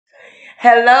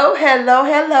Hello, hello,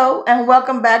 hello, and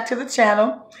welcome back to the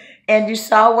channel. And you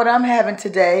saw what I'm having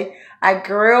today. I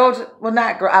grilled, well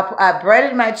not grilled, I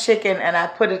breaded my chicken and I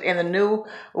put it in the new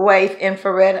wave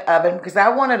infrared oven because I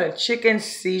wanted a chicken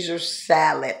Caesar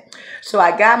salad. So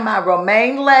I got my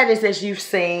romaine lettuce as you've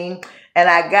seen, and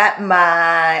I got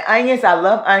my onions. I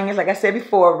love onions, like I said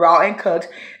before, raw and cooked.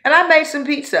 And I made some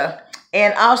pizza.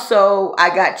 And also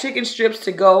I got chicken strips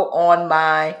to go on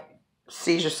my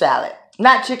Caesar salad.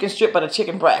 Not chicken strip, but a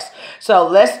chicken breast. So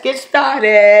let's get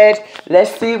started.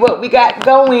 Let's see what we got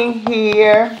going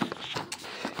here.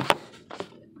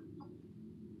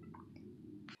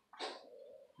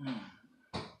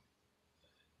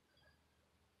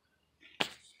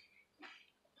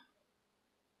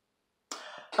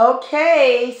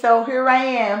 Okay, so here I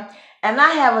am. And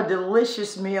I have a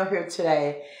delicious meal here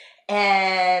today.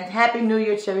 And Happy New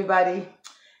Year to everybody.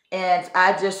 And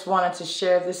I just wanted to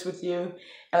share this with you.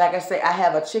 And like I say, I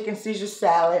have a chicken Caesar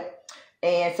salad.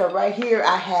 And so right here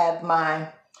I have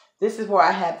this is where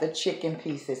I have the chicken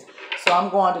pieces. So I'm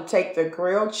going to take the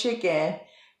grilled chicken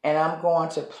and I'm going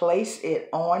to place it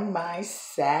on my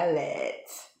salad.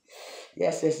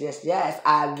 Yes, yes, yes, yes.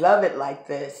 I love it like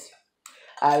this.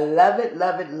 I love it,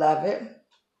 love it, love it.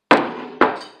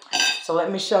 So let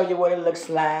me show you what it looks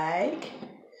like.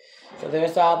 So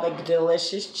there's all the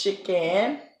delicious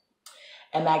chicken.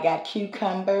 And I got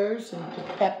cucumbers and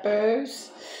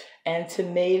peppers and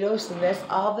tomatoes. And that's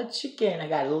all the chicken. I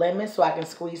got lemon so I can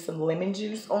squeeze some lemon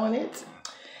juice on it.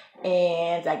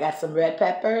 And I got some red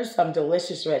peppers, some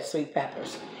delicious red sweet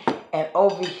peppers. And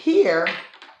over here,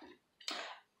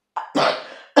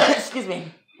 excuse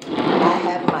me, I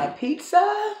have my pizza.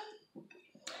 I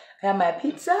have my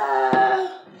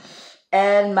pizza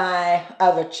and my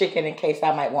other chicken in case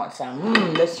I might want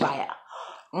some. Let's try it.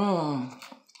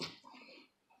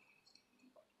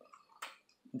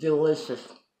 Delicious.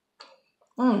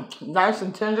 Nice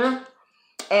and tender.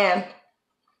 And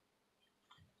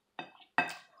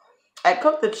I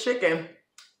cooked the chicken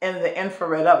in the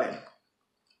infrared oven.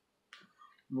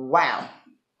 Wow.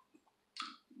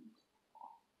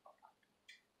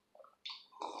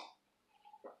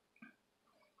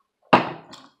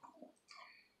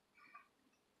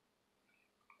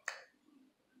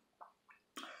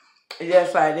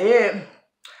 Yes, I did.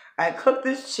 I cooked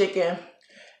this chicken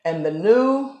in the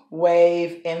new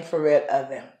wave infrared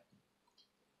oven.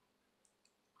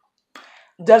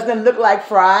 Doesn't it look like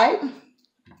fried?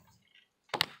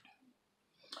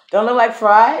 Don't look like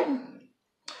fried?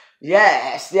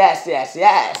 Yes, yes, yes,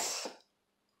 yes.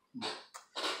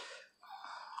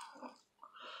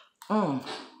 And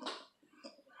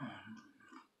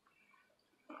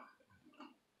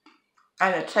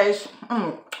it tastes,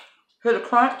 hear the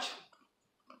crunch?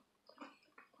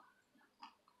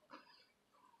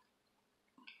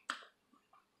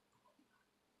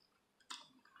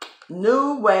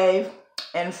 New wave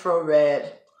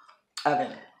infrared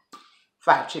oven.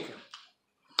 Fried chicken.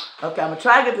 Okay, I'm gonna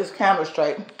try to get this camera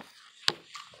straight.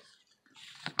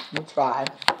 We'll try.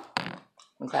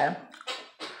 Okay.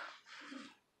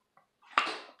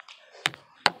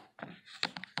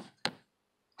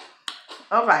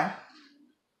 Okay.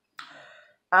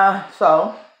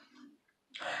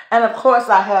 And of course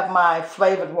I have my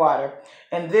flavored water.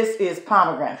 And this is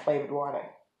pomegranate flavored water.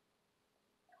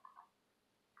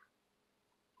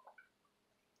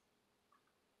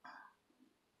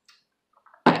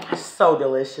 So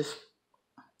delicious.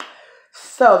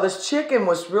 So this chicken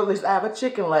was really, I have a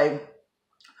chicken leg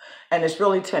and it's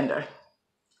really tender.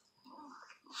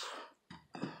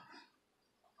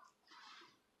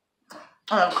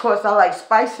 And of course I like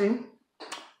spicy.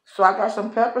 So I got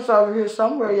some peppers over here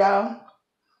somewhere, y'all.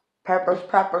 Peppers,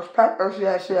 peppers, peppers,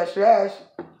 yes, yes, yes.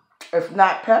 If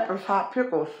not peppers, hot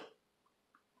pickles.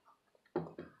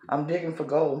 I'm digging for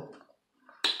gold.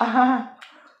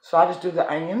 So I just do the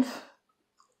onions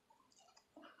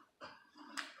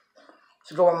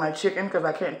to go on my chicken because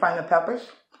I can't find the peppers.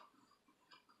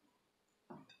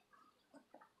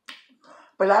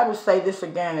 But I would say this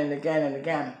again and again and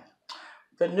again.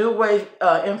 The new wave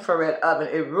infrared oven,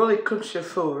 it really cooks your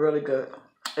food really good.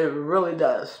 It really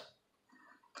does.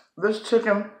 This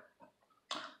chicken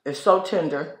is so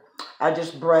tender. I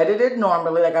just breaded it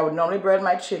normally, like I would normally bread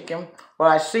my chicken. Well,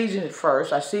 I seasoned it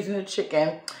first. I seasoned the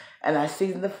chicken, and I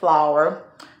seasoned the flour,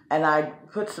 and I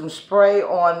put some spray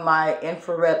on my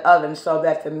infrared oven so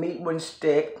that the meat wouldn't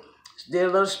stick. Did a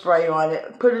little spray on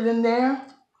it, put it in there,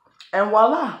 and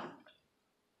voila.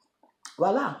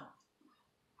 Voila.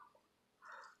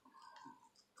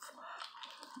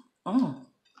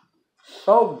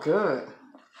 So good.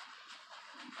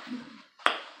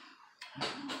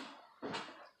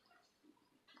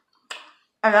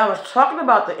 And I was talking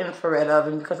about the infrared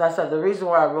oven because I said the reason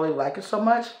why I really like it so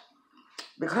much,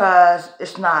 because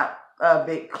it's not a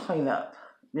big cleanup,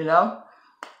 you know?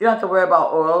 You don't have to worry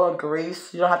about oil or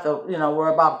grease. You don't have to,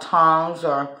 worry about tongs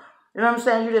or, you know what I'm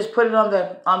saying? You just put it on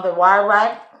the wire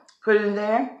rack, put it in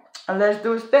there, and let it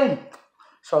do its thing.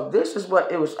 So this is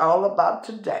what it was all about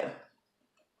today.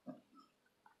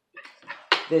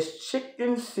 This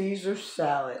chicken Caesar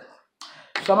salad.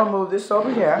 So I'm gonna move this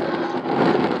over here.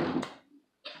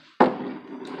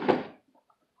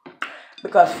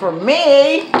 Because for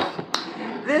me,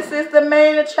 this is the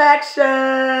main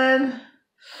attraction.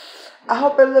 I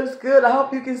hope it looks good. I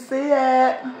hope you can see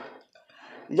it.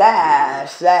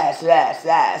 Yes.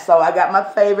 So I got my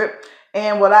favorite.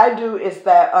 And what I do is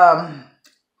that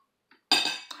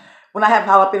when I have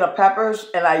jalapeno peppers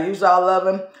and I use all of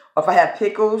them, or if I have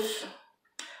pickles,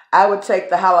 I would take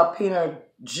the jalapeno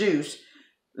juice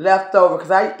left over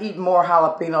because I eat more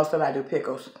jalapenos than I do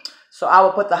pickles. So I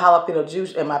would put the jalapeno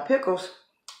juice in my pickles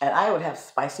and I would have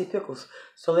spicy pickles.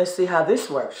 So let's see how this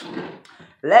works.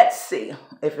 Let's see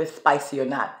if it's spicy or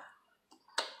not.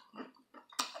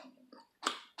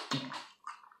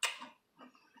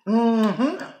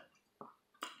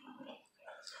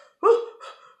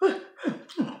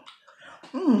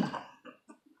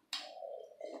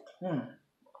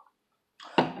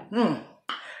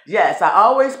 Yes, I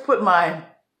always put my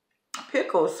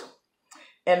pickles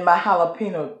in my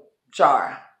jalapeno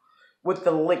jar with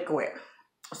the liquid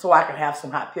so I can have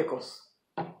some hot pickles.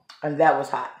 And that was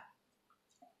hot.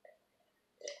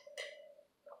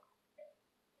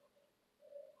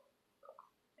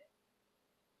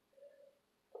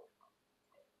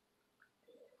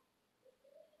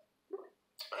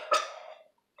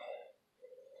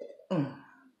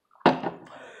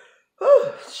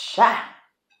 Shy.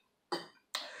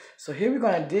 So here we're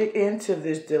going to dig into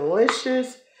this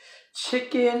delicious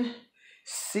chicken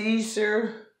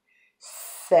Caesar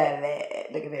salad.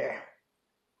 Look at there.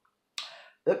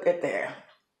 Look at there.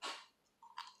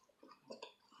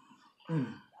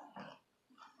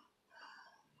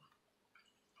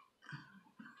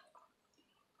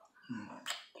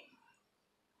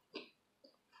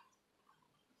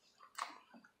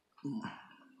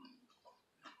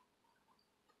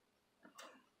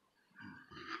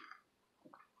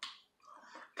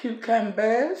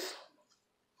 Cucumbers.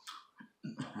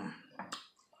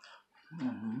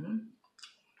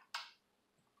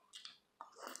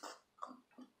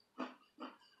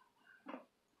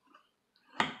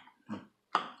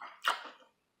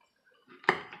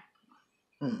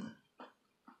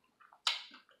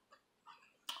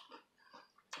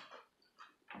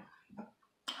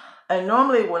 And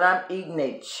normally when I'm eating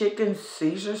a chicken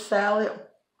Caesar salad,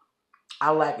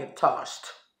 I like it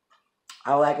tossed.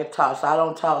 I like it tossed. I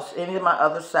don't toss any of my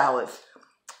other salads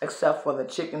except for the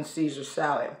chicken Caesar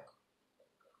salad.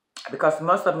 Because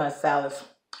most of my salads,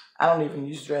 I don't even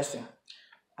use dressing.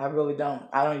 I really don't.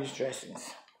 I don't use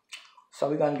dressings. So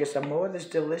we're going to get some more of this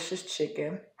delicious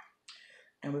chicken.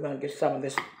 And we're going to get some of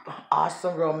this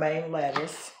awesome romaine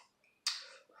lettuce.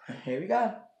 Here we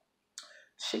go.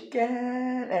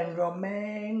 Chicken and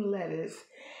romaine lettuce.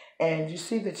 And you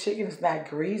see the chicken is not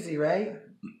greasy, right?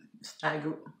 It's not